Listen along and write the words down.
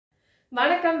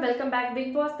வணக்கம் welcome back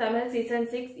big pass Tamil season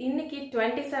 6 இன்னைக்கு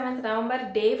 27th November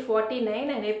day 49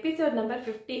 and episode number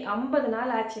 50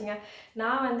 நாள் ஆச்சுங்க.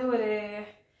 நான் வந்து ஒரு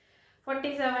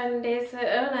 47 டேஸ்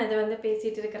நான் இதை வந்து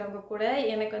பேசிகிட்டு இருக்கிறவங்க கூட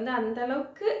எனக்கு வந்து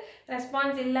அந்தளவுக்கு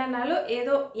ரெஸ்பான்ஸ் இல்லைனாலும்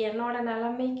ஏதோ என்னோட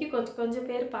நிலைமைக்கு கொஞ்சம்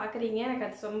பேர் பார்க்குறீங்க. எனக்கு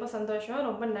அது ரொம்ப சந்தோஷம்,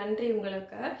 ரொம்ப நன்றி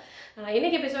உங்களுக்கு.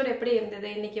 இன்றைக்கி எபிசோட் எப்படி இருந்தது?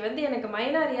 இன்றைக்கி வந்து எனக்கு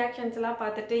மைனர் ரியாக்ஷன்ஸ்லாம்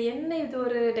பார்த்துட்டு என்ன இது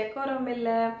ஒரு டெக்கோரம்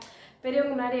இல்லை,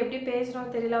 பெரியவங்க முன்னாடி எப்படி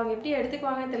பேசுகிறோம் தெரியல, அவங்க எப்படி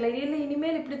எடுத்துக்குவாங்கன்னு தெரியல, இல்லை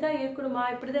இனிமேல் இப்படி தான் இருக்கணுமா,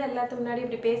 இப்படி தான் எல்லாத்துக்கு முன்னாடி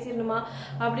இப்படி பேசிடணுமா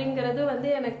அப்படிங்கிறது வந்து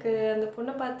எனக்கு அந்த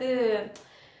பொண்ணை பார்த்து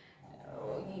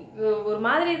ஒரு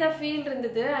மாதிரி தான் ஃபீல்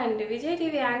இருந்தது. அண்ட் விஜய்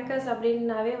டிவி ஆங்கர்ஸ்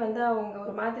அப்படின்னாவே வந்து அவங்க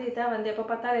ஒரு மாதிரி தான் வந்து எப்போ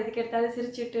பார்த்தாலும் எதுக்கு எடுத்தாலும்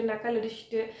சிரிச்சுட்டு நக்கல்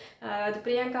அடிச்சுட்டு, அது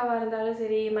பிரியங்காவாக இருந்தாலும்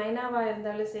சரி, மைனாவாக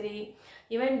இருந்தாலும் சரி,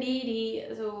 ஈவன் டிடி,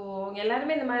 ஸோ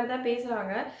எல்லாருமே இந்த மாதிரி தான்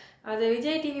பேசுகிறாங்க. அது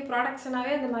விஜய் டிவி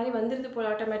ப்ராடக்ஷனாகவே இந்த மாதிரி வந்துடுது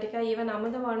போல் ஆட்டோமேட்டிக்காக. ஈவன்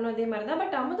அமுதவானும் அதே மாதிரி தான்.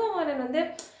 பட் அமுதவானன் வந்து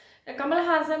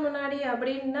கமல்ஹாசன் முன்னாடி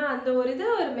அப்படின்னா அந்த ஒரு இதை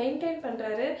அவர் மெயின்டைன்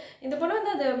பண்ணுறாரு. இந்த பொண்ணு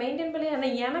வந்து அதை மெயின்டைன் பண்ணி,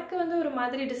 ஆனால் எனக்கு வந்து ஒரு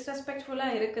மாதிரி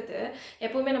டிஸ்ரெஸ்பெக்ட்ஃபுல்லாக இருக்குது.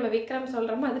 எப்போவுமே நம்ம விக்ரம்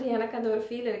சொல்கிற மாதிரி எனக்கு அந்த ஒரு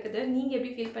ஃபீல் இருக்குது. நீங்கள்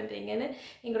எப்படி ஃபீல் பண்ணுறீங்கன்னு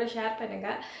எங்களோட ஷேர்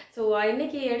பண்ணுங்கள். ஸோ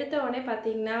இன்றைக்கி எடுத்த உடனே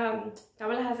பார்த்தீங்கன்னா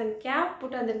கமல்ஹாசன் கேப்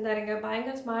போட்டு வந்திருந்தாருங்க.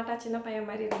 பயங்கர ஸ்மார்ட்டாக சின்ன பையன்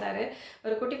மாதிரி இருந்தார்.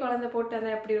 ஒரு குட்டி குழந்தை போட்டு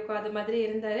வந்தால் எப்படி இருக்கும் அது மாதிரி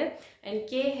இருந்தார். அண்ட்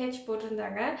கேஹெச்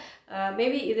போட்டிருந்தாங்க.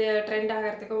 மேபி இது ட்ரெண்ட்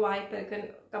ஆகிறதுக்கும் வாய்ப்பு இருக்குன்னு,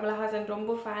 கமல்ஹாசன்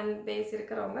ரொம்ப ஃபேன் பேஸ்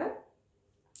இருக்கிறவங்க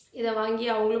இதை வாங்கி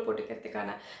அவங்களும்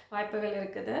போட்டுக்கிறதுக்கான வாய்ப்புகள்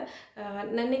இருக்குது.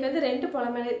 இன்னைக்கு வந்து 2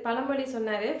 பழமொழி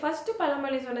சொன்னார். ஃபஸ்ட்டு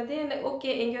பழமொழி சொன்னது எனக்கு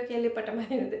ஓகே, எங்கேயோ கேள்விப்பட்ட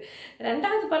மாதிரி இருந்தது.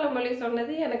 2வது பழமொழி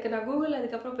சொன்னது எனக்கு நான் கூகுள்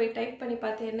அதுக்கப்புறம் போய் டைப் பண்ணி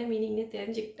பார்த்து என்ன மீனிங்னு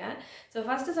தெரிஞ்சுக்கிட்டேன். ஸோ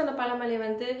ஃபஸ்ட்டு சொன்ன பழமொழி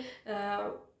வந்து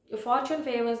ஃபார்ச்சூன்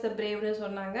ஃபேவர்ஸ் த பிரேவ்னு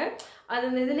சொன்னாங்க. அது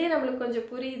இந்த இதுலேயே நம்மளுக்கு கொஞ்சம்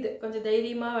புரியுது, கொஞ்சம்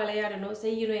தைரியமாக விளையாடணும்,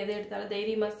 செய்யணும், எதை எடுத்தாலும்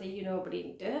தைரியமாக செய்யணும்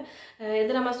அப்படின்ட்டு.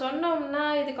 இது நம்ம சொன்னோம்னா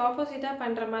இதுக்கு ஆப்போசிட்டாக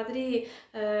பண்ணுற மாதிரி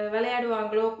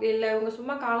விளையாடுவாங்களோ இல்லை இவங்க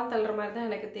சும்மா காலம் தள்ளுற மாதிரி தான்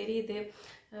எனக்கு தெரியுது.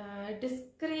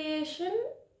 டிஸ்கிரியேஷன்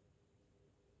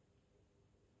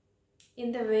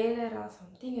இந்த வேலரா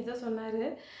சம்திங் ஏதோ சொன்னார்.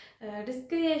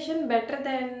 டிஸ்கிரியேஷன்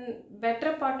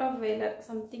better part of Velar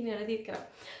something எழுதியிருக்கிறேன்.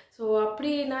 ஸோ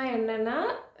அப்படின்னா என்னென்னா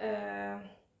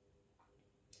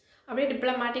அப்படியே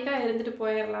டிப்ளமேட்டிக்காக இருந்துட்டு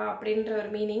போயிடலாம் அப்படின்ற ஒரு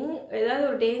மீனிங். ஏதாவது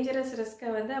ஒரு டேஞ்சரஸ் ரிஸ்க்கை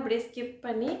வந்து அப்படியே ஸ்கிப்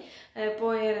பண்ணி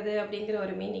போயிடுறது அப்படிங்கிற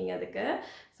ஒரு மீனிங் அதுக்கு.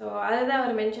 ஸோ அதை தான்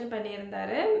அவர் மென்ஷன்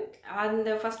பண்ணியிருந்தார். அந்த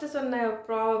ஃபஸ்ட்டு சொன்ன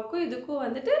ப்ராப்க்கும் இதுக்கும்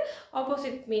வந்துட்டு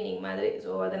ஆப்போசிட் மீனிங் மாதிரி.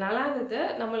 ஸோ அது நல்லா இருந்தது.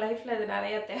 நம்ம லைஃப்பில் அது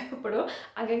நிறையா தேவைப்படும்,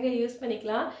 அங்கங்கே யூஸ்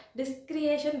பண்ணிக்கலாம்.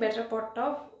 டிஸ்கிரியேஷன் better part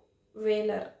of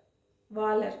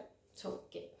வாலர். So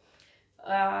okay,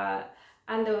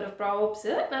 அந்த ஒரு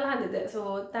ப்ராப்ஸு நல்லா இருந்தது. ஸோ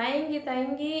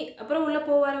தயங்கி அப்புறம் உள்ளே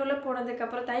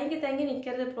போனதுக்கப்புறம் தயங்கி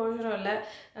நிற்கிறது ப்ரோஜனம் இல்லை.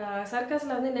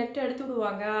 சர்க்கஸில் வந்து நெட் எடுத்து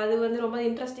விடுவாங்க, அது வந்து ரொம்ப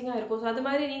இன்ட்ரெஸ்டிங்காக இருக்கும். ஸோ அது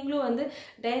மாதிரி நீங்களும் வந்து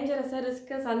டேஞ்சரஸாக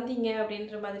ரிஸ்க்கை சந்திங்க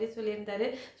அப்படின்ற மாதிரி சொல்லியிருந்தாரு.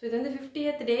 ஸோ இது வந்து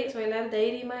 50th டே. ஸோ எல்லோரும்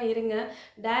தைரியமாக இருங்க.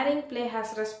 டேரிங் பிளே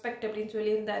ஹேஸ் ரெஸ்பெக்ட் அப்படின்னு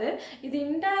சொல்லியிருந்தாரு. இது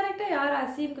இன்டைரக்டாக யார்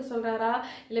அசீம்க்கு சொல்கிறாரா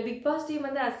இல்லை பிக் பாஸ் டீம்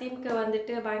வந்து அசீம்க்கு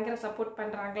வந்துட்டு பயங்கர சப்போர்ட்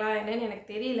பண்ணுறாங்களா என்னன்னு எனக்கு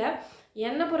தெரியல.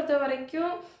 என்னை பொறுத்த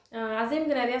வரைக்கும்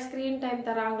அசீம்க்கு நிறையா ஸ்க்ரீன் டைம்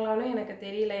தராங்களான்னு எனக்கு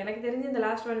தெரியல. எனக்கு தெரிஞ்சு இந்த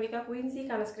லாஸ்ட் 1 வீக்காக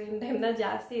குயின்சிக்கான ஸ்க்ரீன் டைம் தான்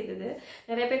ஜாஸ்தி இருந்தது.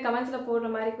 நிறைய பேர் கமெண்ட்ஸில் போடுற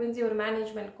மாதிரி குயின்சி ஒரு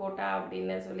மேனேஜ்மெண்ட் கோட்டா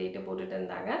அப்படின்னு சொல்லிட்டு போட்டுட்டு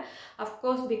இருந்தாங்க.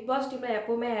 அஃப்கோர்ஸ் பிக் பாஸ் டீமில்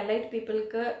எப்போவுமே எலைட்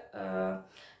பீப்புளுக்கு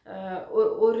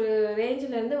ஒரு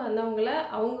ரேஞ்சிலேருந்து வந்தவங்கள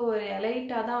அவங்க ஒரு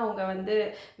எலைட்டாக தான் அவங்க வந்து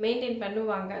மெயின்டைன்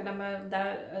பண்ணுவாங்க. நம்ம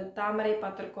தாமரை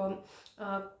பார்த்துருக்கோம்,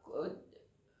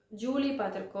 ஜூலி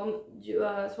பார்த்துருக்கோம்.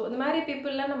 ஸோ இந்த மாதிரி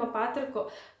பீப்புளெலாம் நம்ம பார்த்துருக்கோம்.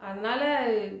 அதனால்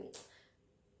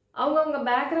அவங்கவுங்க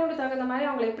பேக்ரவுண்டுக்கு தகுந்த மாதிரி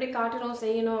அவங்கள எப்படி காட்டணும்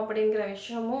செய்யணும் அப்படிங்கிற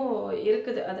விஷயமும்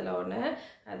இருக்குது அதில் ஒன்று.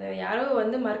 அதை யாரும்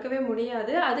வந்து மறுக்கவே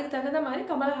முடியாது. அதுக்கு தகுந்த மாதிரி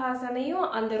கமல்ஹாசனையும்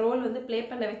அந்த ரோல் வந்து ப்ளே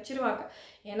பண்ண வச்சுருவாங்க.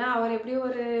 ஏன்னா அவர் எப்படியும்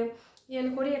ஒரு 7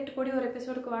 கோடி 8 கோடி ஒரு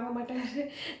எபிசோடுக்கு வாங்க மாட்டார்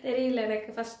தெரியல எனக்கு.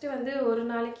 ஃபஸ்ட்டு வந்து ஒரு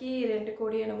நாளைக்கு 2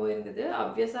 கோடி என்னமோ இருந்தது.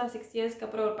 ஆப்வியஸாக 6 இயர்ஸ்க்கு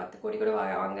அப்புறம் ஒரு 10 கோடி கூட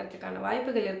வாங்கிறதுக்கான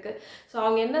வாய்ப்புகள் இருக்குது. ஸோ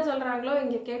அவங்க என்ன சொல்கிறாங்களோ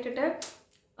இங்கே கேட்டுட்டு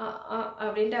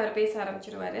அப்படின்ட்டு அவர் பேச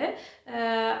ஆரம்பிச்சிருவார்.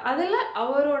 அதில்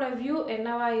அவரோட வியூ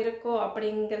என்னவா இருக்கோ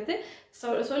அப்படிங்கிறது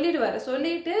சொல்லிடுவார்.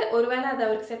 சொல்லிவிட்டு ஒருவேளை அது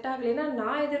அவருக்கு செட் ஆகலைன்னா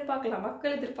நான் எதிர்பார்க்கலாம்,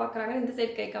 மக்கள் எதிர்பார்க்குறாங்கன்னு இந்த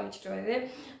சைட் கை காமிச்சிட்டுவார்.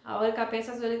 அவருக்கா பேச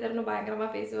சொல்லி தரணும்,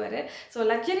 பயங்கரமாக பேசுவார். ஸோ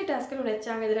லக்ஸரி டாஸ்க்குன்னு ஒன்று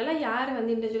வச்சாங்க. இதெல்லாம் யார்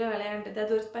வந்து இண்டிவிஜுவலாக விளையாண்டுது,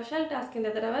 அது ஒரு ஸ்பெஷல் டாஸ்க்.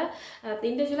 இந்த தடவை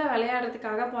இண்டிவிஜுவலாக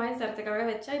விளையாடுறதுக்காக பாயிண்ட்ஸ் தரத்துக்காக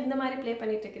வச்சா இந்த மாதிரி ப்ளே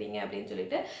பண்ணிட்டு இருக்கிறீங்க அப்படின்னு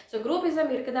சொல்லிட்டு. ஸோ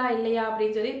குரூப்பிசம் இருக்குதா இல்லையா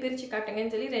அப்படின்னு சொல்லி பிரித்து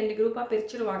காட்டுங்கன்னு சொல்லி 2 குரூப்பாக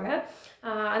பிரிச்சுடுவாங்க.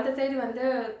 அந்த சைடு வந்து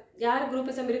யார்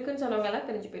குரூப்பிசம் இருக்குன்னு சொன்னவங்கெல்லாம்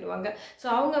பிரிஞ்சு போயிடுவாங்க. ஸோ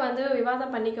அவங்க வந்து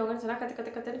விவாதம் பண்ணிக்கோங்கன்னு சொன்னால்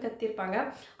கற்றுன்னு கத்திருப்பாங்க.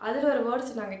 அதில் ஒரு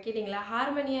வேர்ட்ஸ் நாங்கள் கேட்டிங்களா,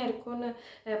 ஹார்மனியாக இருக்கும்னு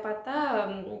பார்த்தா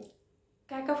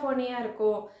கேக்கஃபோனியாக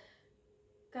இருக்கும்,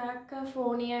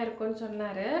 காக்கஃபோனியா இருக்கும்னு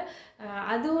சொன்னார்.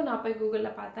 அதுவும் நான் போய்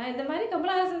கூகுளில் பார்த்தேன். இந்த மாதிரி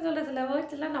கமலஹாசன் சொல்கிற சில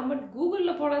வேர்ட்ஸ் எல்லாம் நம்ம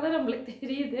கூகுளில் போனால் தான் நம்மளுக்கு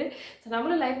தெரியுது. ஸோ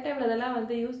நம்மளும் லைஃப் டைமில் இதெல்லாம்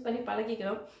வந்து யூஸ் பண்ணி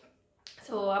பழகிக்கிறோம்.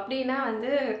 ஸோ அப்படின்னா வந்து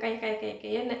கை கை கை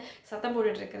கைன்னு சத்தம்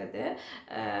போட்டுட்ருக்கிறது.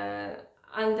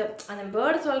 அந்த அந்த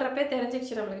வேர்டு சொல்கிறப்பே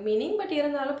தெரிஞ்சிடுச்சு நம்மளுக்கு மீனிங். பட்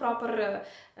இருந்தாலும் ப்ராப்பர்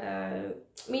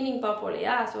மீனிங் பார்ப்போம்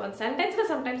இல்லையா? ஸோ அந்த சென்டென்ஸில்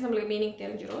சம்டைம்ஸ் நம்மளுக்கு மீனிங்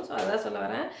தெரிஞ்சிடும். ஸோ அதான் சொல்ல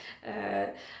வரேன்.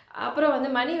 அப்புறம் வந்து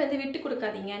மணி வந்து விட்டு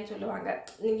கொடுக்காதீங்கன்னு சொல்லுவாங்க.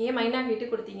 நீங்கள் ஏன் மைனாக்கு விட்டு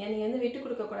கொடுத்தீங்க, நீங்கள் வந்து விட்டு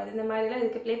கொடுக்கக்கூடாது, இந்த மாதிரிலாம்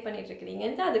இதுக்கு ப்ளே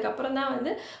பண்ணிகிட்ருக்கிறீங்கன்ட்டு அதுக்கப்புறம் தான்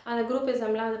வந்து அந்த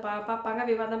குரூப்பிசம்லாம் அது பார்ப்பாங்க,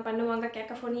 விவாதம் பண்ணுவாங்க,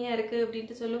 கேக்கஃபோனியாக இருக்குது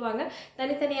அப்படின்ட்டு சொல்லுவாங்க,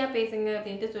 தனித்தனியாக பேசுங்க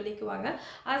அப்படின்ட்டு சொல்லிக்குவாங்க.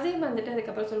 அசீம் வந்துட்டு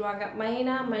அதுக்கப்புறம் சொல்லுவாங்க,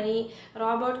 மைனா, மணி,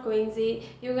 ராபர்ட், குயின்சி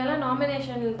இவங்கெல்லாம்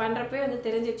நாமினேஷன் பண்ணுறப்பே வந்து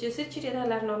தெரிஞ்சிச்சு, சிரிச்சுட்டே தான்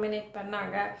எல்லோரும் நாமினேட்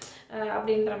பண்ணாங்க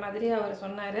அப்படின்ற மாதிரி அவர்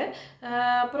சொன்னார்.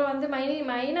 அப்புறம் வந்து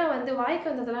மைனா வந்து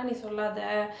வாய்க்கு வந்ததெல்லாம் நீ சொல்லாத,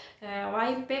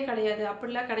 வாய்ப்பே கிடையாது,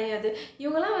 அப்படிலாம் கிடையாது.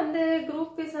 இவங்கெல்லாம் வந்து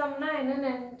குரூப்பிசம்னா என்ன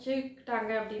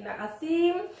நினச்சிக்கிட்டாங்க அப்படின்னா,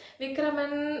 அசீம்,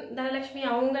 விக்ரமன், தனலட்சுமி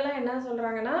அவங்கெல்லாம் என்ன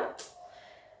சொல்கிறாங்கன்னா,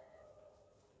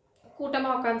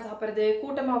 கூட்டமாக உட்காந்து சாப்பிட்றது,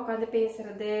 கூட்டமாக உட்காந்து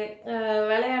பேசுறது,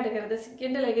 விளையாடுகிறது,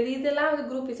 கிண்டல் அடிக்கிறது, இதெல்லாம் வந்து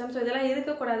குரூப்பிசம். ஸோ இதெல்லாம்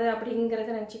இருக்கக்கூடாது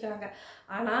அப்படிங்கிறத நினச்சிக்கிறாங்க.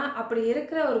 ஆனால் அப்படி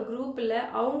இருக்கிற ஒரு குரூப்பில்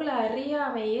அவங்கள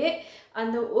அறியாமையே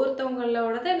அந்த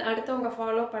ஒருத்தவங்களோடத அடுத்தவங்க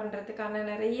ஃபாலோ பண்ணுறதுக்கான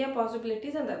நிறைய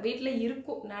பாசிபிலிட்டிஸ் அந்த வீட்டில்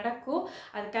இருக்கும், நடக்கும்.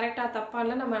 அது கரெக்டாக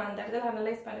தப்பான நம்ம அந்த இடத்துல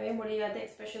அனலைஸ் பண்ணவே முடியாது.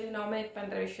 எஸ்பெஷலி நாமினேட்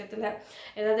பண்ணுற விஷயத்தில்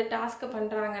ஏதாவது டாஸ்க்கு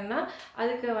பண்ணுறாங்கன்னா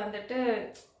அதுக்கு வந்துட்டு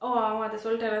அவன் அதை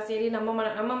சொல்லிட்டேன் சரி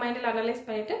நம்ம மைண்டில் அனலைஸ்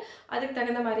பண்ணிவிட்டு அதுக்கு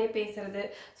தகுந்த மாதிரியே பேசுறது.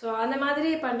 ஸோ அந்த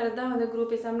மாதிரி பண்ணுறது தான் வந்து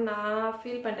குரூப்பிசம் நான்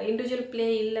ஃபீல் பண்ணுறேன். இண்டிவிஜுவல் ப்ளே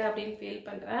இல்லை அப்படின்னு ஃபீல்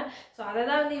பண்ணுறேன். ஸோ அதை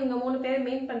தான் வந்து இவங்க 3 பேர்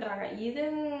மீன் பண்ணுறாங்க.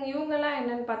 இவங்கெல்லாம்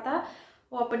என்னன்னு பார்த்தா,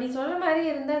 அப்போ நீ சொல்கிற மாதிரி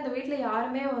இருந்தால் இந்த வீட்டில்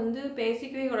யாருமே வந்து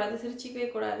பேசிக்கவே கூடாது, சிரிச்சிக்கவே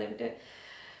கூடாதுன்ட்டு.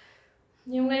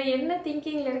 இவங்க என்ன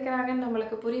திங்கிங்கில் இருக்கிறாங்கன்னு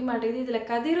நம்மளுக்கு புரிய மாட்டேங்குது. இதில்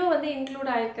கதிரும் வந்து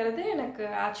இன்க்ளூட் ஆகிருக்கிறது எனக்கு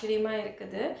ஆச்சரியமாக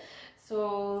இருக்குது. ஸோ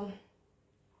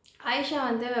ஆயிஷா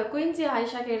வந்து குயின்சி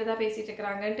ஆயிஷா கேட்டு தான் பேசிகிட்டு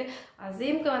இருக்கிறாங்கன்ட்டு,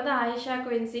 அசீம்க்கு வந்து ஆயிஷா,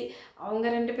 குயின்சி அவங்க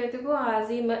 2 பேர்த்துக்கும்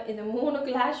அசீம், இந்த 3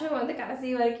 கிளாஷும் வந்து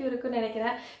கடைசி வரைக்கும் இருக்குன்னு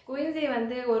நினைக்கிறேன். குயின்சி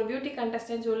வந்து ஒரு பியூட்டி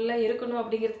கண்டஸ்டன்ஸ் உள்ளே இருக்கணும்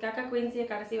அப்படிங்கிறதுக்காக குயின்சியை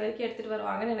கடைசி வரைக்கும் எடுத்துகிட்டு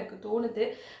வருவாங்கன்னு எனக்கு தோணுது.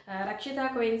 ரக்ஷிதா,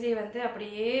 குயின்சி வந்து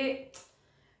அப்படியே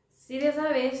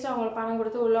சீரியஸாக வேஸ்ட். அவங்களுக்கு பணம்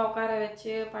கொடுத்து உள்ளே உட்கார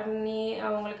வச்சு பண்ணி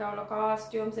அவங்களுக்கு அவ்வளோ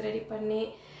காஸ்டியூம்ஸ் ரெடி பண்ணி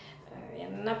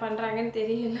என்ன பண்ணுறாங்கன்னு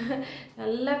தெரியல.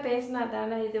 நல்லா பேசினா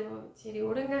தானே இது. சரி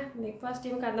விடுங்க, பிக் பாஸ்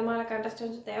டீமுக்கு அந்த மாதிரி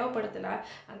கண்டஸ்டன்ஸும் தேவைப்படுத்தல.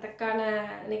 அதுக்கான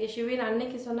இன்னைக்கு சிவின்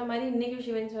அன்னைக்கு சொன்ன மாதிரி இன்றைக்கும்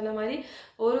சிவின் சொன்ன மாதிரி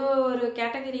ஒரு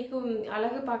கேட்டகரிக்கும்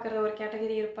அழகு பார்க்குற ஒரு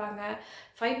கேட்டகரி இருப்பாங்க,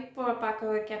 ஃபைட் பார்க்குற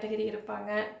ஒரு கேட்டகரி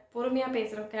இருப்பாங்க, பொறுமையாக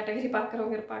பேசுகிற கேட்டகரி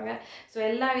பார்க்குறவங்க இருப்பாங்க. ஸோ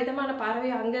எல்லா விதமான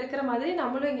பார்வையும் அங்கே இருக்கிற மாதிரி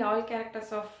நம்மளும் இங்கே ஆல்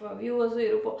கேரக்டர்ஸ் ஆஃப் வியூவர்ஸும்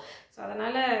இருப்போம். ஸோ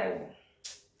அதனால்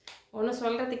ஒன்றும்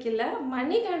சொல்கிறதுக்கு இல்லை.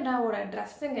 மணிகண்டாவோட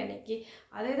ட்ரெஸ்ஸுங்க இன்னைக்கு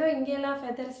அது ஏதோ இங்கெல்லாம்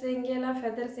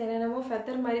ஃபெதர்ஸ் என்னென்னமோ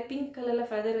ஃபெதர் மாதிரி பிங்க் கலரில்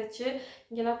ஃபெதர் வச்சு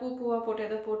இங்கெல்லாம் பூவாக போட்டு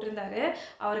ஏதோ போட்டிருந்தாரு.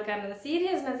 அவருக்கு அந்த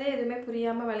சீரியஸ்னஸே எதுவுமே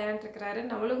புரியாமல் விளையாண்டுருக்கிறாரு.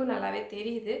 நம்மளுக்கும் நல்லாவே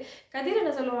தெரியுது. கதிர்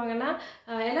என்ன சொல்லுவாங்கன்னா,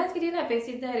 எல்லாத்துக்கிட்டையும் நான்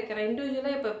பேசிட்டு தான் இருக்கிறேன்,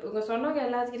 இண்டிவிஜுவலாக இப்போ இவங்க சொன்னவங்க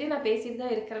எல்லாத்துக்கிட்டையும் நான் பேசிட்டு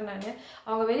தான் இருக்கிறேன். நான்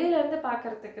அவங்க வெளியிலேருந்து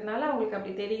பார்க்கறதுக்குனால அவங்களுக்கு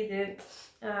அப்படி தெரியுது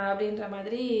அப்படின்ற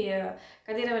மாதிரி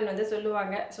கதிரவன் வந்து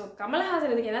சொல்லுவாங்க. ஸோ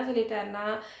கமலஹாசன் இதுக்கு என்ன சொல்லிட்டாருன்னா,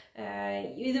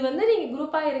 இது வந்து நீங்கள்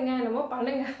குரூப்பாக இருங்க, என்னமோ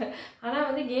பண்ணுங்க, ஆனால்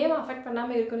வந்து கேம் அஃபெக்ட்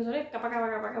பண்ணாமல் இருக்குன்னு சொல்லி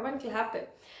கப்பன்னு கிளாப்பு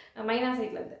மைனா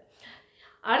சைட்லேருந்து.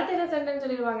 அடுத்து என்ன சென்டென்ஸ்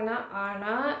சொல்லிடுவாங்கன்னா,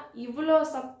 ஆனால் இவ்வளோ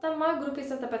சத்தமாக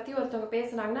குரூப்பிசத்தை பற்றி ஒருத்தவங்க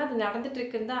பேசுனாங்கன்னா அது நடந்துட்டு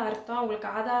இருக்குன்னு தான் அர்த்தம்,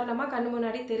 அவங்களுக்கு ஆதாரமாக கண்ணு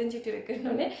முன்னாடி தெரிஞ்சிட்டு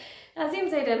இருக்குன்னு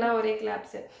அசீம் சைடெல்லாம் ஒரே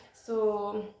கிளாப்ஸு. ஸோ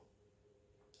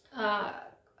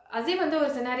அசீம் வந்து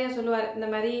ஒரு சினாரியா சொல்லுவார். இந்த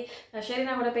மாதிரி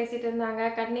ஷெரினா கூட பேசிகிட்டு இருந்தாங்க,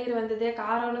 கண்ணீர் வந்தது,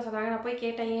 காரம்னு சொன்னாங்க. நான் போய்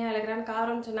கேட்டேன் ஏன் அழுகிறான்னு,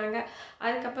 காரம்னு சொன்னாங்க.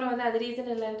 அதுக்கப்புறம் வந்து அது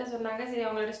ரீசன் இல்லைன்ட்டு சொன்னாங்க. சரி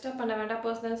அவங்கள டிஸ்டர்ப் பண்ண வேண்டாம்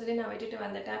பர்சனல்னு சொல்லி நான் விட்டுட்டு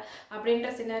வந்துட்டேன்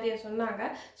அப்படின்ற சினாரியா சொன்னாங்க.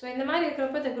 ஸோ இந்த மாதிரி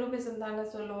இருக்கிறப்ப இந்த குரூப்பிசம் தானே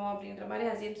சொல்லுவோம் அப்படின்ற மாதிரி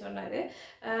அசீம் சொன்னார்.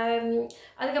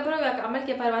 அதுக்கப்புறம் அமல்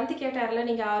கேட்பார், வந்து கேட்டார்ல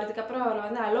நீங்கள் அதுக்கப்புறம் அவரை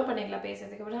வந்து அலோ பண்ணிக்கலாம்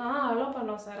பேசுறதுக்கு அப்படின்னா, அலோ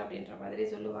பண்ணோம் சார் அப்படின்ற மாதிரி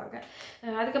சொல்லுவாங்க.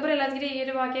 அதுக்கப்புறம் எல்லாத்துக்கிட்டையும்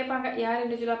ஏடுவா கேட்பாங்க, யார்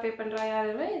இண்டிவிஜுவலாக பே பண்ணுறா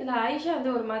யார். இதில் ஆயிஷா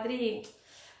வந்து ஒரு மாதிரி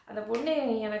அந்த பொண்ணு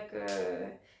எனக்கு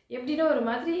எப்படின்னா ஒரு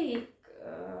மாதிரி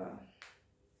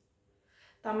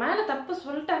தன் மேலே தப்பு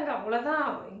சொல்லிட்டாங்க, அவ்வளோதான்,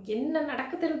 என்ன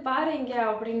நடக்குதுன்னு பாருங்க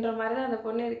அப்படின்ற மாதிரி தான் அந்த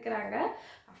பொண்ணு இருக்கிறாங்க.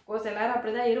 அஃப்கோர்ஸ் எல்லோரும்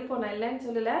அப்படி தான் இருப்போம், நான் இல்லைன்னு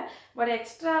சொல்லலை. பட்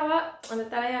எக்ஸ்ட்ராவாக அந்த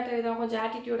தலையாட்ட விதம், கொஞ்சம்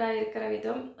ஆட்டிடியூடாக இருக்கிற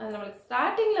விதம், அது நம்மளுக்கு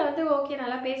ஸ்டார்டிங்கில் வந்து ஓகே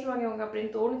நல்லா பேசுவாங்க அவங்க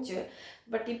அப்படின்னு தோணுச்சு.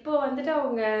 பட் இப்போ வந்துட்டு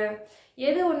அவங்க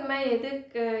எது உண்மை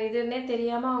எதுக்கு இதுன்னே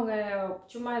தெரியாமல் அவங்க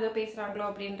சும்மா ஏதோ பேசுகிறாங்களோ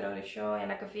அப்படின்ற ஒரு விஷயம்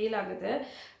எனக்கு ஃபீல் ஆகுது.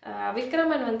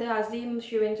 விக்ரமன் வந்து அசீம்,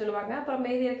 ஷிவின் சொல்லுவாங்க. அப்புறம்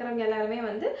மீதி இருக்கிறவங்க எல்லாருமே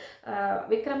வந்து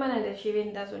விக்ரமன் அண்ட்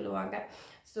ஷிவின் தான் சொல்லுவாங்க.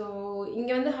 ஸோ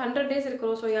இங்கே வந்து 100 days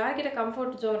இருக்கிறோம். ஸோ யார்கிட்ட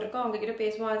கம்ஃபர்ட் ஜோன் இருக்கோ அவங்ககிட்ட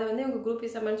பேசுவோம். அதை வந்து இவங்க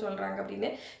குரூப்பிசம்னு சொல்கிறாங்க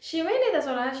அப்படின்னு ஷிவன் இதை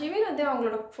சொன்னாங்க. ஷிவன் வந்து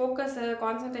அவங்களோட ஃபோக்கஸு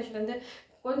கான்சன்ட்ரேஷன் வந்து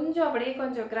கொஞ்சம் அப்படியே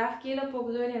கொஞ்சம் கிராஃப் கீழே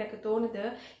போகுதுன்னு எனக்கு தோணுது.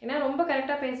 ஏன்னா ரொம்ப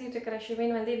கரெக்டாக பேசிகிட்டு இருக்கிற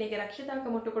ஷிவன் வந்து இன்றைக்கி ரக்ஷிதாவுக்கு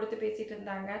மட்டும் கொடுத்து பேசிகிட்டு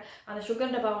இருந்தாங்க அந்த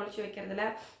சுகர் டப்பா ஒழிச்சு வைக்கிறதுல.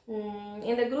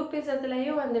 இந்த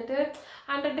குரூப்பிசத்துலேயும் வந்துட்டு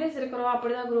 100 days இருக்கிறோம்,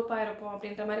 அப்படி தான் குரூப்பாக இருப்போம்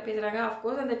அப்படின்ற மாதிரி பேசுகிறாங்க.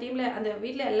 அஃப்கோர்ஸ் அந்த டீமில் அந்த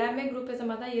வீட்டில் எல்லாருமே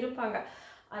குரூப்பிசமாக தான் இருப்பாங்க.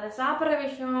 அதை சாப்பிட்ற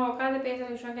விஷயம், உட்காந்து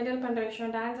பேசுகிற விஷயம், கிண்டல் பண்ணுற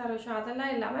விஷயம், டான்ஸ் ஆடுற விஷயம்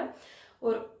அதெல்லாம் இல்லாமல்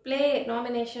ஒரு ப்ளே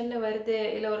நாமினேஷன் வருது,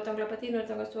 இல்லை ஒருத்தவங்களை பற்றி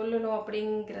இன்னொருத்தவங்க சொல்லணும்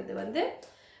அப்படிங்கிறது வந்து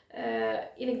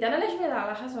இன்னைக்கு தனலட்சுமி அதை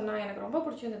அழகாக சொன்னாங்க. எனக்கு ரொம்ப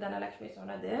பிடிச்சிருந்தது தனலட்சுமி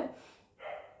சொன்னது.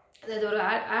 அது ஒரு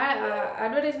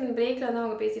அட்வர்டைஸ்மெண்ட் பிரேக்கில் வந்து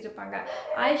அவங்க பேசிகிட்டு இருப்பாங்க.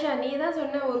 ஆயிஷா நீ தான்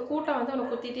சொன்ன ஒரு கூட்டம் வந்து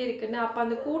உனக்கு குத்திட்டே இருக்குன்னு, அப்போ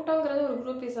அந்த கூட்டங்கிறது ஒரு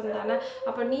குரூப்பிசம் தானே,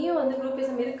 அப்போ நீயும் வந்து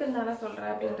குரூப்பிசம் இருக்குன்னு தானே சொல்கிற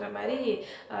அப்படின்ற மாதிரி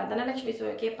தனலட்சுமி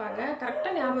கேட்பாங்க.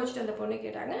 கரெக்டாக ஞாபகம் வச்சுட்டு அந்த பொண்ணு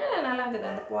கேட்டாங்க. நல்லா இருந்தது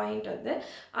அந்த பாயிண்ட் வந்து.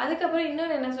 அதுக்கப்புறம்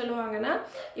இன்னொன்று என்ன சொல்லுவாங்கன்னா,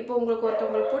 இப்போ உங்களுக்கு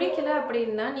ஒருத்தவங்களுக்கு பிடிக்கல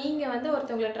அப்படின்னா நீங்கள் வந்து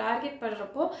ஒருத்தவங்களை டார்கெட்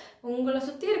பண்ணுறப்போ உங்களை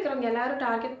சுற்றி இருக்கிறவங்க எல்லாரும்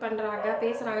டார்கெட் பண்ணுறாங்க,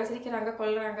 பேசுகிறாங்க, சிரிக்கிறாங்க,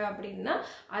 கொள்கிறாங்க அப்படின்னா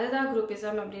அதுதான்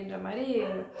குரூப்பிசம் அப்படின்ற மாதிரி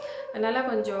நல்லா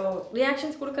கொஞ்சம்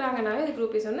ரியாக்ஷன்ஸ் கொடுக்குறாங்கனாவே இது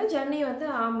குரூப்பிசம்னா ஜர்னி வந்து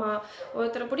ஆமாம்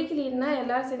ஒருத்தரை பிடிக்கலன்னா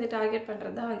எல்லாரும் சேர்ந்து டார்கெட்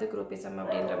பண்ணுறது தான் வந்து குரூப்பிசம்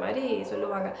அப்படின்ற மாதிரி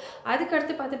சொல்லுவாங்க.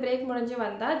 அதுக்கடுத்து பார்த்து பிரேக் முடிஞ்சு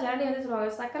வந்தால் ஜர்னி வந்து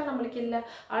சொல்லுவாங்க சக்கரை நம்மளுக்கு இல்லை,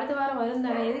 அடுத்த வாரம் வரும்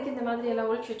தானே, எதுக்கு இந்த மாதிரி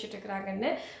எல்லாம் ஒழிச்சு வச்சுட்டு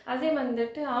இருக்கிறாங்கன்னு. அதே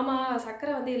வந்துட்டு ஆமாம்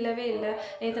சக்கரை வந்து இல்லவே இல்லை,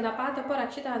 நேற்று நான் பார்த்தப்போ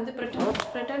ரக்ஷிதா வந்து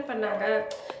ப்ரிட்டன் பண்ணாங்க,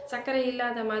 சக்கரை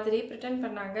இல்லாத மாதிரி ப்ரிட்டன்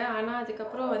பண்ணாங்க, ஆனால்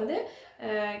அதுக்கப்புறம் வந்து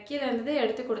கீழே இருந்தது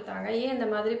எடுத்து கொடுத்தாங்க, ஏன் இந்த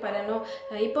மாதிரி பண்ணணும்,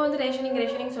 இப்போ வந்து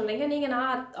ரேஷனிங் சொல்கிறீங்க, நீங்கள்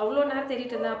நான் அவ்வளோ நேரம்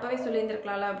தேடிட்டு இருந்தேன் அப்போவே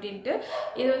சொல்லியிருந்துருக்கலாம்ல அப்படின்ட்டு.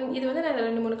 இது வந்து நான்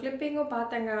 2-3 கிளிப்பிங்கும்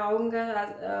பார்த்தேங்க. அவங்க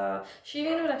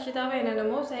ஷிவனும் ரக்ஷிதாவும்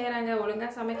என்னென்னமோ செய்கிறாங்க,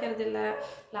 ஒழுங்காக சமைக்கிறது இல்லை.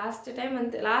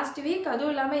 லாஸ்ட் வீக்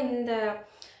அதுவும் இல்லாமல்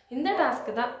இந்த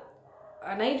டாஸ்க்கு தான்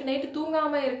நைட்டு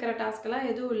தூங்காமல் இருக்கிற டாஸ்க்கெல்லாம்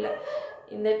எதுவும் இல்லை.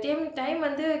 இந்த டைம்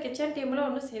வந்து கிச்சன் டீமில்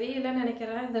ஒன்றும் சரியில்லைன்னு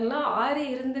நினைக்கிறேன். இதெல்லாம் ஆறி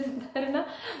இருந்திருந்தாருன்னா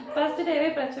ஃபர்ஸ்ட் டேவே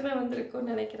பிரச்சனை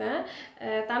வந்திருக்கும்னு நினைக்கிறேன்.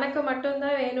 தனக்கு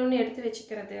மட்டும்தான் வேணும்னு எடுத்து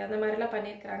வச்சுக்கிறது அந்த மாதிரிலாம்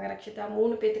பண்ணியிருக்கிறாங்க ரக்ஷிதா.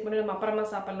 3 பேத்துக்கு முன்னாடி நம்ம அப்புறமா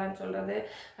சாப்பிட்லான்னு சொல்கிறது,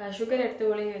 சுகர் எடுத்து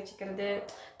ஒளிய வச்சுக்கிறது,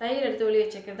 தயிர் எடுத்து ஒளிய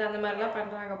வச்சுக்கிறது, அந்த மாதிரிலாம்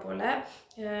பண்ணுறாங்க போல்.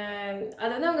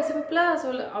 அது வந்து அவங்க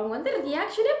சிம்பிளாக அவங்க வந்து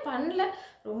ரியாக்ஷனே பண்ணல,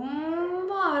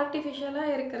 ரொம்ப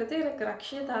ஆர்டிஃபிஷியலாக இருக்கிறது எனக்கு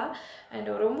ரக்ஷிதா. அண்ட்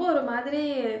ரொம்ப ஒரு மாதிரி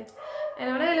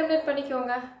என்னோட எலிமினேட்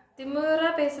பண்ணிக்கோங்க,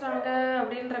 திமிராக பேசுகிறாங்க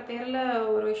அப்படின்ற பேரில்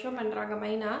ஒரு விஷயம் பண்ணுறாங்க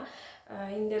மைனா.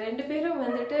 இந்த 2 பேரும்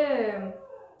வந்துட்டு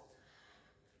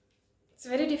இட்ஸ்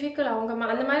வெரி டிஃபிகல்ட்.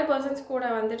 அவங்க அந்த மாதிரி பர்சன்ஸ் கூட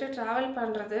வந்துட்டு ட்ராவல்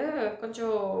பண்ணுறது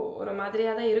கொஞ்சம் ஒரு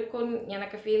மாதிரியாக தான் இருக்கும்னு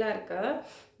எனக்கு ஃபீலாக இருக்குது.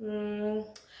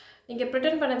 நீங்கள்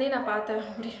ப்ரிட்டன் பண்ணதே நான் பார்த்தேன்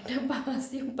அப்படின்ட்டு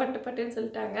பாசியும் பட்டுன்னு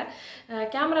சொல்லிட்டாங்க.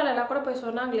 கேமராலெல்லாம் கூட போய்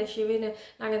சொன்னாங்களே ஷிவின்னு,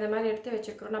 நாங்கள் இந்த மாதிரி எடுத்து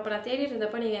வச்சுருக்கிறோம், அப்போ நான் தேடிட்டு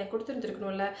இருந்தப்போ நீங்கள்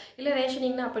கொடுத்துருந்துருக்கணும்ல, இல்லை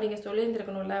ரேஷனிங்னா அப்போ நீங்கள்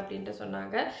சொல்லியிருந்துருக்கணும்ல அப்படின்ட்டு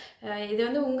சொன்னாங்க. இது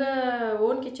வந்து உங்கள்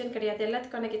ஓன் கிச்சன் கிடையாது,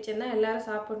 எல்லாத்துக்கான கிச்சன் தான், எல்லோரும்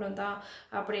சாப்பிடணும் தான்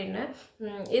அப்படின்னு.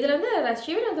 இதில் வந்து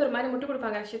ஷிவின் வந்து ஒரு மாதிரி முட்டு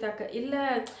கொடுப்பாங்க ரக்ஷிதாக்கு, இல்லை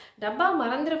டப்பா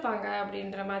மறந்துருப்பாங்க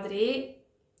அப்படின்ற மாதிரி.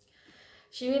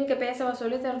 ஷிவினுக்கு பேசவா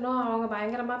சொல்லித்தரணும், அவங்க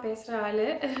பயங்கரமாக பேசுகிற ஆள்.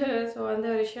 ஸோ அந்த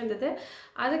ஒரு விஷயம் இருந்தது.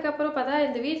 அதுக்கப்புறம் பார்த்தா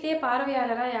இந்த வீட்லேயே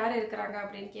பார்வையாளராக யார் இருக்கிறாங்க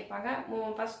அப்படின்னு கேட்பாங்க.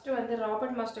 ஃபஸ்ட்டு வந்து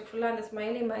ராபர்ட் மாஸ்டருக்கு ஃபுல்லாக அந்த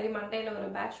ஸ்மைலி மாதிரி மண்டையில் ஒரு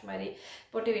பேட்ச் மாதிரி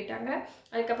போட்டு விட்டாங்க.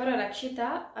 அதுக்கப்புறம் ரக்ஷிதா,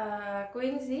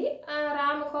 குயின்சி,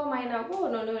 ராமுக்கும் மைனாவுக்கும்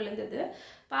ஒன்று விழுந்தது.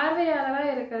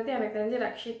 பார்வையாளராக இருக்கிறது எனக்கு தெரிஞ்சு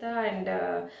ரக்ஷிதா அண்ட்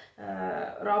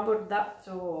ராபர்ட் தான்.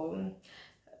 ஸோ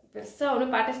பெருசாக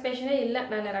ஒன்றும் பார்ட்டிசிபேஷனே இல்லை.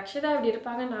 நான் ரக்ஷிதா அப்படி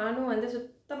இருப்பாங்க நானும் வந்து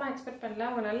சுத்தமாக எக்ஸ்பெக்ட் பண்ணல.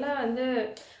 அவங்க நல்லா வந்து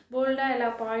போல்டாக எல்லா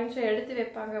பாயிண்ட்ஸும் எடுத்து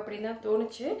வைப்பாங்க அப்படின்னு தான்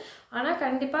தோணுச்சு. ஆனால்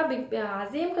கண்டிப்பாக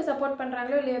அசீமுக்கு சப்போர்ட்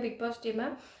பண்ணுறாங்களோ இல்லையா பிக் பாஸ் டீமை,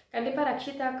 கண்டிப்பாக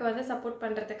ரக்ஷிதாவுக்கு வந்து சப்போர்ட்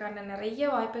பண்ணுறதுக்கான நிறைய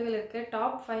வாய்ப்புகள் இருக்குது.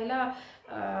 டாப் 5ல்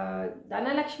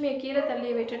தனலக்ஷ்மியை கீழே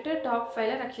தள்ளி விட்டுட்டு டாப்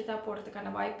 5ல் ரக்ஷிதா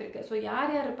போடுறதுக்கான வாய்ப்பு இருக்குது. ஸோ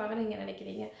யார் நினைப்பாங்கன்னு நீங்கள்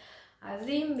நினைக்கிறீங்க?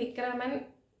 அசீம், விக்ரமன்,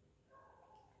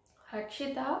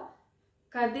 ரக்ஷிதா,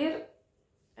 கதிர்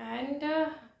அண்ட்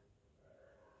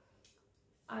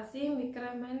அசீம்,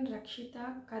 விக்ரமன், ரக்ஷிதா,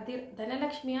 கதிர்,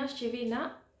 தனலக்ஷ்மியா, ஷிவினா,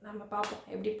 நம்ம பார்ப்போம்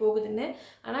எப்படி போகுதுன்னு.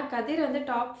 ஆனால் கதிர் வந்து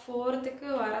டாப் 4க்கு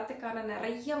வரத்துக்கான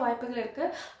நிறைய வாய்ப்புகள்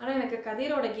இருக்குது. ஆனால் எனக்கு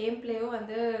கதிரோட கேம் பிளேவும்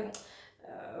வந்து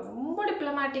ரொம்ப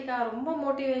டிப்ளமேட்டிக்காக, ரொம்ப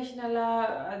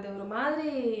மோட்டிவேஷ்னலாக, அது ஒரு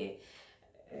மாதிரி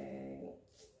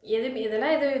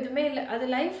எதுவுமே இல்லை. அது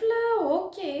லைஃப்பில்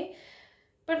ஓகே,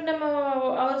 பட்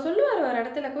அவர் சொல்லுவார் ஒரு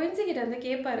இடத்துல, குயின்சி கிட்ட வந்து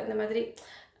கேட்பார் இந்த மாதிரி,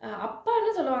 அப்பான்னு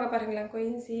சொல்லுவாங்க பாருங்களேன்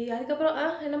குயின்சி. அதுக்கப்புறம்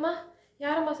என்னம்மா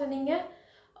யாரம்மா சொன்னீங்க,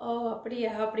 ஓ அப்படியா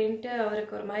அப்படின்ட்டு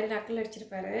அவருக்கு ஒரு மாதிரி நக்கல்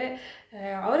அடிச்சிருப்பாரு.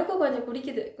 அவருக்கும் கொஞ்சம்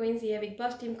பிடிக்குது குயின்ஸியை, பிக்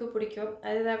பாஸ் டீமுக்கும் பிடிக்கும்.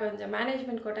 அதுதான் கொஞ்சம்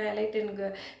மேனேஜ்மெண்ட் கோட்டா எலைட்டுன்னு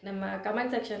நம்ம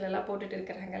கமெண்ட் செக்ஷன்லலாம் போட்டுட்டு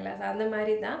இருக்கிறாங்கல்ல, அந்த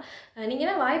மாதிரி தான். நீங்கள்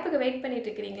என்ன வாய்ப்புக்கு வெயிட் பண்ணிட்டு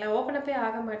இருக்கிறீங்களா, ஓப்பனப்பே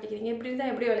ஆக மாட்டேங்கிறீங்க, இப்படி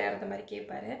இருந்தால் எப்படி விளையாடுற மாதிரி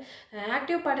கேட்பாரு.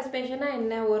 ஆக்டிவ் பார்ட்டிசிபேஷனாக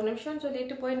என்ன, ஒரு நிமிஷம்னு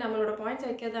சொல்லிட்டு போய் நம்மளோட பாயிண்ட்ஸ்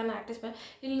வைக்கிறதான ஆக்டிவ்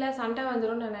இல்லை சண்டை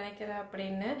வந்துடும் நான் நினைக்கிறேன்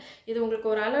அப்படின்னு. இது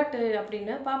உங்களுக்கு ஒரு அலர்ட்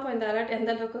அப்படின்னு பார்ப்போம், இந்த அலர்ட்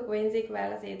எந்த அளவுக்கு குயின்ஸிக்கு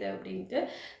வேலை செய்யுது அப்படின்ட்டு.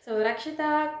 ஸோ ரக்ஷிதா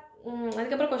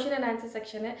அதுக்கப்புறம் கொஷின் அண்ட் ஆன்சர்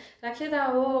செக்ஷனு.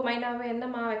 ரக்ஷிதாவோ மைனாவோ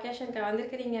என்னம்மா வெக்கேஷனுக்கு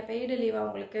வந்திருக்கிறீங்க, பெய்டு லீவா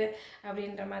உங்களுக்கு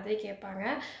அப்படின்ற மாதிரி கேட்பாங்க.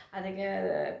 அதுக்கு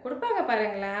கொடுப்பாங்க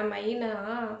பாருங்களேன் மைனா.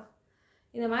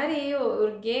 இந்த மாதிரி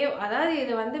ஒரு கேம், அதாவது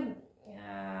இது வந்து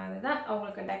அதுதான்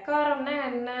அவங்களுக்கு டெக்காரம்னா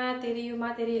என்ன தெரியுமா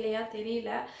தெரியலையா தெரியல.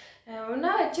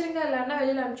 ஒன்றா வச்சுருங்க இல்லைன்னா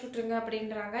வெளியில் அனுப்பிச்சுட்ருங்க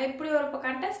அப்படின்றாங்க. இப்படி ஒரு இப்போ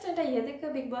கண்டஸ்டண்ட்டை எதுக்கு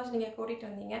பிக் பாஸ் நீங்கள் கூட்டிகிட்டு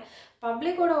வந்தீங்க?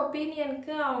 பப்ளிக்கோட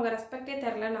ஒப்பீனியனுக்கு அவங்க ரெஸ்பெக்டே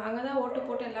தெரில. நாங்கள் தான் ஓட்டு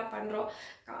போட்டு எல்லாம் பண்ணுறோம்.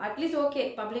 அட்லீஸ்ட் ஓகே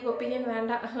பப்ளிக் ஒப்பீனியன்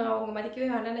வேண்டாம், அவங்க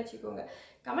மதிக்கவே வேண்டாம்னு வச்சுக்கோங்க.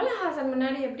 கமல்ஹாசன்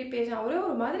முன்னாடி எப்படி பேசும், அவரே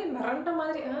ஒரு மாதிரி மிரண்ட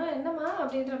மாதிரி என்னம்மா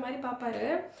அப்படின்ற மாதிரி பார்ப்பாரு.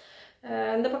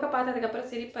 இந்த பக்கம்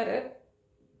பார்த்ததுக்கப்புறம் சிரிப்பார்.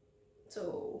 ஸோ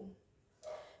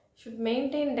ஷுட்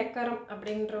மெயின்டைன் டெக்கரம்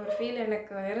அப்படின்ற ஒரு ஃபீல்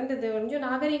எனக்கு இருந்தது. கொஞ்சம்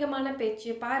நாகரிகமான பேச்சு,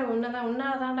 பாரு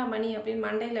உன்னாதான்டா மணி அப்படின்னு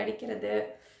மண்டையில் அடிக்கிறது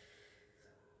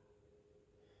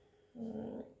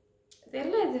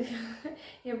தெரியல இது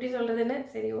எப்படி சொல்கிறதுன்னு.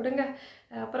 சரி விடுங்க.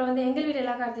 அப்புறம் வந்து எங்கள் வீடு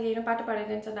எல்லா கார்த்திகையும் பாட்டு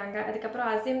பாடுறேன்னு சொன்னாங்க. அதுக்கப்புறம்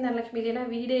அசீம் தனலட்சுமி இல்லைன்னா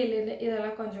வீடே இல்லைன்னு,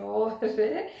 இதெல்லாம் கொஞ்சம் ஓவர்.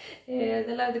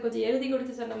 இதெல்லாம் அது கொஞ்சம் எழுதி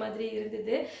கொடுத்து சொன்ன மாதிரி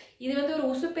இருந்தது. இது வந்து ஒரு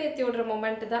உசுப்பேத்தி விடுற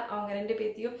மொமெண்ட் தான் அவங்க ரெண்டு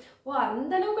பேர்த்தையும். ஓ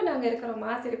அந்தளவுக்கு நாங்கள் இருக்கிறோமா,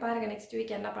 சரி பாருங்கள் நெக்ஸ்ட்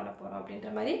வீக் என்ன பண்ண போகிறோம்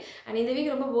அப்படின்ற மாதிரி. அண்ட் இந்த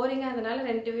வீக் ரொம்ப போரிங்காக இருந்தனால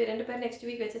ரெண்டு பேர் நெக்ஸ்ட்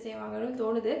வீக் வச்சு செய்வாங்கன்னு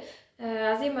தோணுது.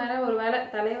 அசீம் வேற ஒரு வேளை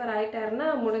தலைவர் ஆகிட்டாருன்னா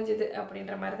முடிஞ்சுது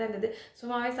அப்படின்ற மாதிரி தான் இருந்தது.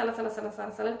 சும்மாவே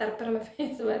சல தற்பெருமை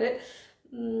பேசுவார்.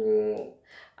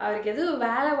 அவருக்கு எதுவும்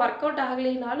வேலை ஒர்க் அவுட்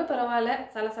ஆகலைனாலும் பரவாயில்ல,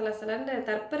 சலன்னு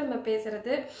தற்பெருமை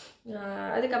பேசுறது.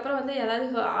 அதுக்கப்புறம் வந்து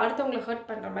ஏதாவது அடுத்தவங்களை ஹர்ட்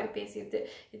பண்ணுற மாதிரி பேசிடுது.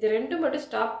 இது ரெண்டும் மட்டும்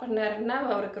ஸ்டாப் பண்ணாருன்னா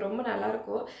அவருக்கு ரொம்ப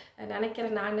நல்லாயிருக்கும்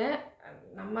நினைக்கிறேன் நான்.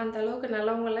 நம்ம அந்த அளவுக்கு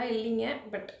நல்லவங்களாம் இல்லைங்க,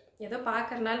 பட் ஏதோ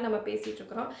பார்க்குறனால நம்ம பேசிகிட்டு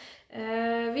இருக்கிறோம்.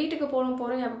 வீட்டுக்கு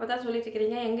போகணும் எப்போ பார்த்தா சொல்லிட்டு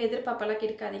இருக்கிறீங்க, எங்கள் எதிர்பார்ப்பெல்லாம்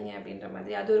கிடைக்காதீங்க அப்படின்ற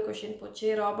மாதிரி அது ஒரு கொஷின் போச்சு.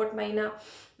 ராபர்ட் மைனா,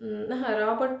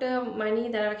 ராபர்ட்டு மணி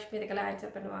தனலக்ஷ்மி இதுக்கெல்லாம்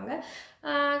ஆன்சர் பண்ணுவாங்க.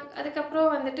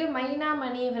 அதுக்கப்புறம் வந்துட்டு மைனா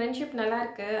மணி ஃப்ரெண்ட்ஷிப்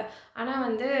நல்லாயிருக்கு, ஆனால்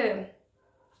வந்து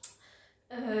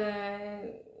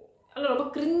அதில் ரொம்ப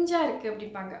கிரிஞ்சாக இருக்குது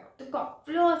அப்படிம்பாங்க. அதுக்கு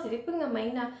அவ்வளோ சிரிப்புங்க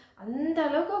மைனா, அந்த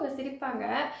அளவுக்கு அவங்க சிரிப்பாங்க.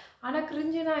 ஆனால்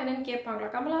கிரிஞ்சுனா என்னென்னு கேட்பாங்களா.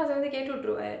 கமல்ஹாசன் வந்து கேட்டு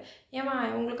விட்ருவார், ஏமா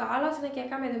உங்களுக்கு ஆலோசனை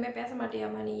கேட்காம எதுவுமே பேச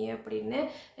மாட்டியாம்மா நீ அப்படின்னு.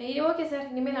 ஓகே சார்,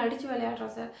 இனிமேல் நான் அடித்து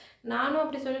விளையாடுறோம் சார், நானும்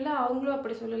அப்படி சொல்லலை அவங்களும்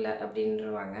அப்படி சொல்லலை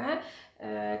அப்படின்றவாங்க.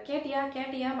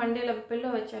 கேட்டியா மண்டையில்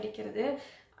பில்லை வச்சு அடிக்கிறது.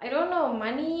 ஐ டோன்ட் நோ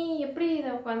மணி எப்படி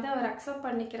இதை வந்து அவர் அக்செப்ட்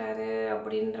பண்ணிக்கிறாரு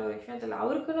அப்படின்ற ஒரு விஷயத்தில்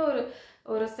அவருக்குன்னு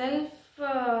ஒரு செல்ஃப்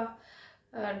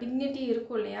டிக்னிட்டி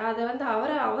இருக்கும் இல்லையா, அதை வந்து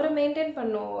அவரை மெயின்டைன்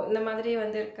பண்ணும். இந்த மாதிரி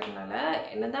வந்து இருக்கிறதுனால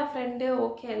என்னதான் ஃப்ரெண்டு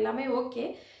ஓகே எல்லாமே ஓகே,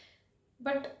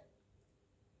 பட்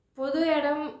பொது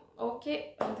இடம் ஓகே.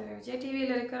 அந்த விஜய்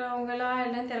டிவியில் இருக்கிறவங்களா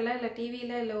என்னன்னு தெரியல, இல்லை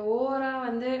டிவியில் இல்லை ஓவராக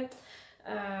வந்து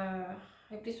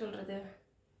எப்படி சொல்கிறது,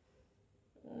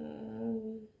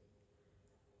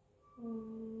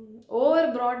 ஓவர்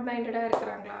ப்ராட் மைண்டடாக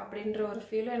இருக்கிறாங்களா அப்படின்ற ஒரு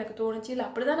ஃபீலும் எனக்கு தோணுச்சு. இல்லை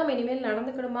அப்படி தான் நம்ம இனிமேல்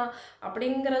நடந்துக்கணுமா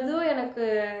அப்படிங்கிறதும் எனக்கு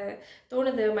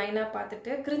தோணுது. மைனா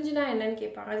பார்த்துட்டு கிரிஞ்சுனா என்னன்னு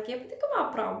கேட்பாங்க. அதுக்கு எப்படிக்குமா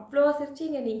அப்புறம் அவ்வளோ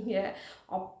சிரிச்சிங்க நீங்கள்,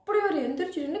 அப்படி ஒரு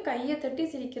எந்திரிச்சுன்னு கையை தட்டி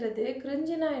சிரிக்கிறது,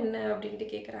 கிரிஞ்சுனா என்ன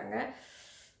அப்படின்ட்டு கேட்குறாங்க.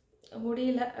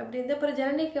 முடியல அப்படின்னு. அப்புறம்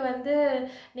ஜனனிக்கு வந்து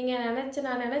நீங்கள்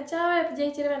நான் நினச்சா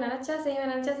ஜெயிச்சிருவேன், நினச்சா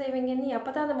செய்வீங்கன்னு எப்போ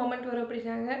தான் அந்த மொமெண்ட் வரும்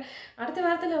அப்படின்னாங்க. அடுத்த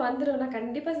வாரத்தில் வந்துடும், நான்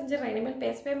கண்டிப்பாக செஞ்சிடறேன், இனிமேல்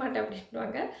பேசவே மாட்டேன்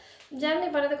அப்படின்வாங்க. ஜனனி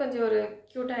பண்ணது கொஞ்சம் ஒரு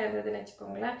க்யூட்டாக இருந்ததுன்னு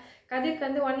வச்சுக்கோங்களேன். கதிர்க்கு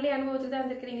வந்து ஒன்லி அனுபவத்துக்கு தான்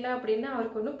இருந்துருக்கிறீங்களா அப்படின்னா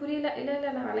அவருக்கு ஒன்றும் புரியல. இல்லை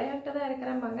நான் விளையாட்டு தான்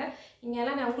இருக்கிறேன்பாங்க.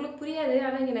 இங்கெல்லாம் நான் உங்களுக்கு புரியாது,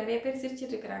 ஆனால் இங்கே நிறைய பேர்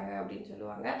சிரிச்சிட்டு இருக்கிறாங்க அப்படின்னு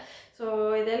சொல்லுவாங்க. ஸோ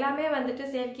இதெல்லாமே வந்துட்டு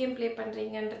சேஃப் கேம் ப்ளே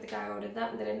பண்ணுறீங்கன்றதுக்காக ஒரு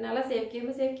தான். இந்த 2 நாளாக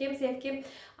சேஃப் கேம்.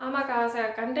 ஆமாக்கா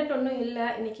கண்டென்ட் ஒன்றும் இல்லை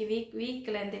இன்னைக்கு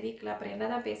இந்த வீக்கில் அப்புறம் என்ன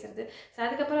தான் பேசுறது. ஸோ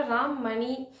அதுக்கப்புறம் ராம்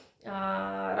மணி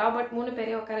ராபர்ட் 3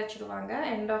 பேரையும் உட்கார வச்சுருவாங்க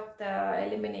end of the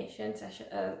elimination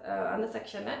session அந்த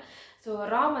செக்ஷனை. ஸோ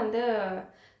ராம் வந்து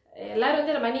எல்லாரும்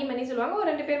வந்து மணி சொல்லுவாங்க, ஒரு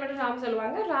 2 பேர் மட்டும் ராம்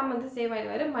சொல்லுவாங்க. ராம் வந்து சேவ்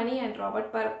ஆயிடுவார். மணி அண்ட்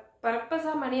ராபர்ட்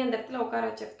பர்பஸாக மணி அந்த இடத்துல உட்கார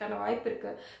வச்சதுக்கான வாய்ப்பு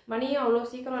இருக்குது. மணியும் அவ்வளோ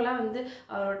சீக்கிரம்லாம் வந்து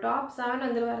அவர் டாப் 7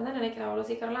 வந்துடுவாருன்னு தான் நினைக்கிறேன். அவ்வளோ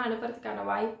சீக்கிரம்லாம் அனுப்புறதுக்கான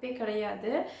வாய்ப்பே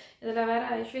கிடையாது. இதில் வேறு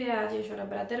ஐஸ்வர்யா ராஜேஷோட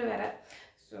பிரதர் வேறு.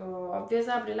 ஸோ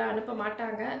ஆப்வியஸாக அப்படிலாம் அனுப்ப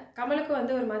மாட்டாங்க. கமலுக்கு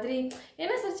வந்து ஒரு மாதிரி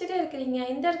என்ன சிரிச்சிட்டே இருக்கிறீங்க,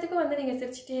 இந்த இடத்துக்கு வந்து நீங்கள்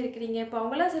சிரிச்சிட்டே இருக்கிறீங்க, இப்போ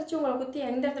அவங்களாம் சிரித்து உங்களை குத்தி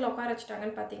எந்த இடத்துல உட்கார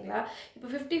வச்சுட்டாங்கன்னு பார்த்தீங்களா. இப்போ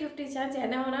 50-50 சான்ஸ்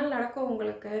என்ன வேணாலும் நடக்கும்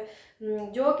உங்களுக்கு.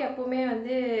 ஜோக் எப்போவுமே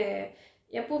வந்து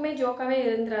எப்பவுமே ஜோக்காகவே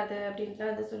இருந்துராது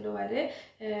அப்படின்ட்டுலாம் வந்து சொல்லுவார்.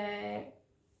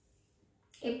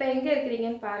 இப்போ எங்கே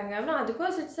இருக்கிறீங்கன்னு பாருங்கள் அப்படின்னா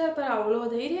அதுக்கும் சிட்ஸாக இருப்பார். அவ்வளோ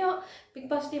தைரியம்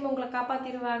பிக் பாஸ் டீம் உங்களை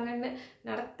காப்பாற்றிடுவாங்கன்னு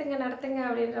நடத்துங்க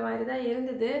அப்படின்ற மாதிரி தான்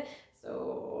இருந்தது. ஸோ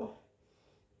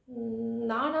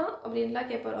நானா அப்படின்லாம்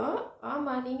கேட்பறோம்.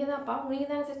 ஆமாம் நீங்கள் தான்ப்பா,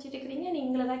 நீங்கள் தானே சிரிச்சிட்டு இருக்கிறீங்க,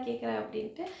 நீங்கள தான் கேட்குறேன்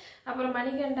அப்படின்ட்டு. அப்புறம்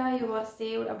மணிகண்டா யூ ஆர்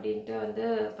சேவ்ட் அப்படின்ட்டு வந்து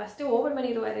ஃபஸ்ட்டு ஓப்பன்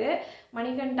பண்ணிடுவார்.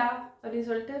 மணிகண்டா அப்படின்னு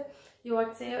சொல்லிட்டு யூ ஆர்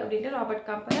சேவ் அப்படின்ட்டு ராபர்ட்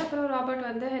காம்பர். அப்புறம் ராபர்ட்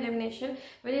வந்து எலிமினேஷன்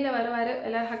வெளியில் வருவார்.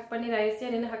 எல்லோரும் ஹக் பண்ணி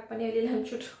ரைஸியாக நின்று ஹக் பண்ணி வெளியில்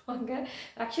அனுப்பிச்சுட்ருவாங்க.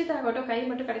 ரக்ஷிதா மட்டும் கை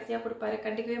மட்டும் கடைசியாக கொடுப்பாரு,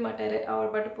 கண்டிக்கவே மாட்டார்.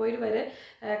 அவர் பாட்டு போயிடுவார்.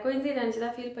 குயின்சி நினச்சி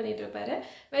தான் ஃபீல் பண்ணிகிட்டு இருப்பார்.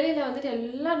 வெளியில் வந்துட்டு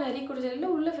எல்லாம் நரி குடிச்சு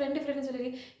இல்லை உள்ள ஃப்ரெண்டுன்னு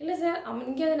சொல்லிடுறீங்க. இல்லை சார்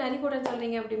இங்கே வந்து நரி கூடன்னு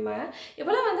சொல்கிறீங்க அப்படிமா.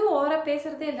 இப்போலாம் வந்து ஓவராக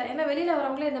பேசுகிறதே இல்லை. ஏன்னா வெளியில்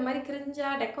வரவங்களே இந்த மாதிரி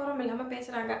கிரிஞ்சாக டெக்கோரம் இல்லாமல்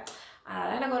பேசுகிறாங்க.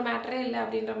 அதெல்லாம் எனக்கு ஒரு மேட்ரே இல்லை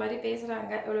அப்படின்ற மாதிரி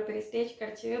பேசுகிறாங்க. இவ்வளோ பெரிய ஸ்டேஜ்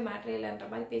கிடச்சி மேட்ரே இல்லைன்ற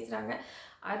மாதிரி பேசுகிறாங்க.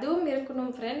 அதுவும்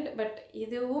இருக்கணும் ஃப்ரெண்ட், பட்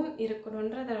இதுவும்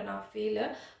இருக்கணுன்றத நான் ஃபீலு.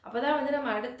 அப்போ தான் வந்து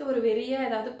நம்ம அடுத்து ஒரு வெறியாக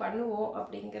ஏதாவது பண்ணுவோம்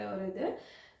அப்படிங்கிற ஒரு இது.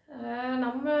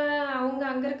 நம்ம அவங்க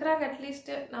அங்கே இருக்கிறாங்க,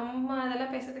 அட்லீஸ்ட்டு நம்ம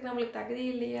அதெல்லாம் பேசுறதுக்கு நம்மளுக்கு தகுதி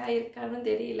இல்லையா இருக்கான்னு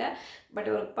தெரியல.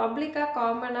 பட் ஒரு பப்ளிக்காக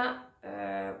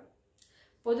காமனாக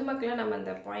பொதுமக்களை நம்ம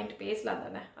அந்த பாயிண்ட் பேசலாம்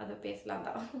தானே, அது பேசலாம்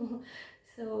தான்.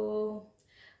 ஸோ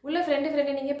உள்ள ஃப்ரெண்டு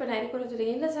நீங்கள் இப்போ நிறைய கூட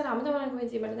சொல்லுவீங்க. இல்லை சார் அமுதவாணன்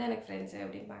குயின்சி மட்டும் தான் எனக்கு ஃப்ரெண்ட்ஸு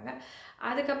அப்படிம்பாங்க.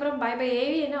 அதுக்கப்புறம் பை பை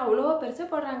ஏவி என்ன அவ்வளோ பெருசாக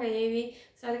போடுறாங்க ஏவி.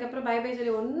 ஸோ அதுக்கப்புறம் பை பை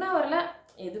சொல்லி ஒன்றும் வரல,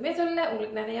 எதுவுமே சொல்லலை.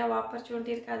 உங்களுக்கு நிறையா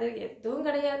ஆப்பர்ச்சுனிட்டி இருக்காது, எதுவும்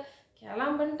கிடையாது,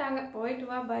 கிளம்புன்ட்டாங்க. போயிட்டு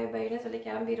வா பை பைன்னு சொல்லி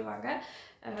கிளம்பிடுவாங்க.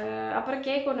 அப்புறம்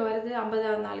கேக் ஒன்று வருது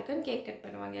 50ஆவது நாளுக்குன்னு கேக் கட்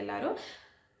பண்ணுவாங்க எல்லோரும்.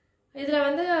 இதில்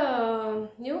வந்து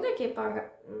இவங்க கேட்பாங்க,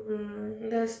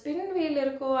 இந்த ஸ்பின் வீல்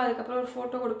இருக்கோ, அதுக்கப்புறம் ஒரு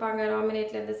ஃபோட்டோ கொடுப்பாங்க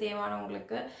நாமினேட்லேருந்து சேவ்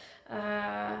ஆனவங்களுக்கு.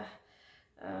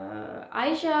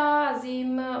 ஆயிஷா,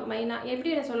 அசீம், மைனா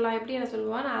எப்படி என்ன சொல்லலாம், எப்படி என்ன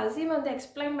சொல்லுவான். நான் அசீம் வந்து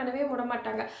எக்ஸ்பிளைன் பண்ணவே விட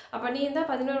மாட்டாங்க. அப்போ நீ தான்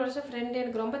 11 வருஷம் ஃப்ரெண்டு,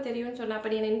 எனக்கு ரொம்ப தெரியும்னு சொன்ன,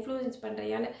 அப்போ நீ என்னை இன்ஃப்ளூயன்ஸ்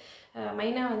பண்ணுறியான்னு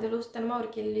மைனா வந்து லூஸ்தனமாக ஒரு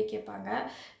கேள்வி கேட்பாங்க.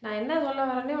 நான் என்ன சொல்ல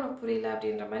வரேன்னே உனக்கு புரியல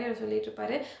அப்படின்ற மாதிரி அவர் சொல்லிட்டு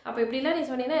இருப்பாரு. அப்போ இப்படிலாம் நீ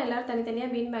சொன்னீங்கன்னா எல்லோரும்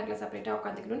தனித்தனியாக பீன் பேக்கில் செப்பரேட்டாக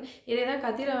உட்காந்துக்கணும்னு இதே தான்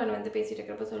கதிரவன் வந்து பேசிகிட்டு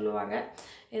இருக்கிறப்ப சொல்லுவாங்க.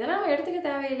 இதெல்லாம் நம்ம எடுத்துக்க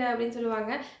தேவையில்லை அப்படின்னு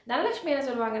சொல்லுவாங்க. தனலட்சுமி என்ன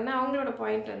சொல்லுவாங்கன்னா, அவங்களோட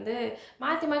பாயிண்ட் வந்து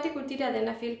மாற்றி மாற்றி குத்திட்டு அதை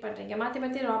என்ன ஃபீல் பண்ணுறீங்க, மாற்றி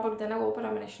மாற்றி ராபர்ட் தானே ஓப்பன்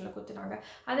நாமினேஷனில் குத்துனாங்க,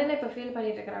 அதை என்ன இப்போ ஃபீல்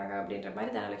பண்ணிட்டு இருக்கிறாங்க அப்படின்ற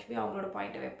மாதிரி தனலட்சுமி அவங்களோட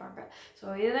பாயிண்ட்டை வைப்பாங்க. ஸோ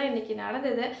இதுதான் இன்றைக்கி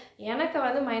நடந்தது. எனக்கு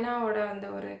வந்து மைனாவோட அந்த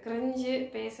ஒரு கிரிஞ்சு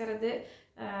பேசுகிறது,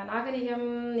 நாகரிகம்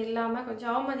இல்லாமல்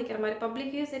கொஞ்சம் அவமதிக்கிற மாதிரி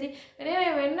பப்ளிக்கையும் சரி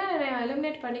என்ன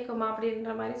எலிமினேட் பண்ணிக்கோமா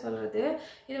அப்படின்ற மாதிரி சொல்கிறது,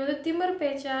 இது வந்து திமிர்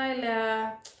பேச்சா இல்லை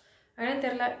என்னன்னு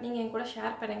தெரில. நீங்கள் என் கூட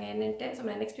ஷேர் பண்ணுங்கள் என்னன்ட்டு. ஸோ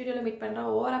நான் நெக்ஸ்ட் வீடியோவில் மீட்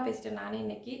பண்ணுறேன். ஓவராக பேசிட்டேன் நானே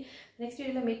இன்னைக்கு. நெக்ஸ்ட்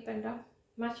வீடியோவில் மீட் பண்ணுறேன்.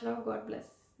 Much love, God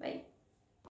plus, by.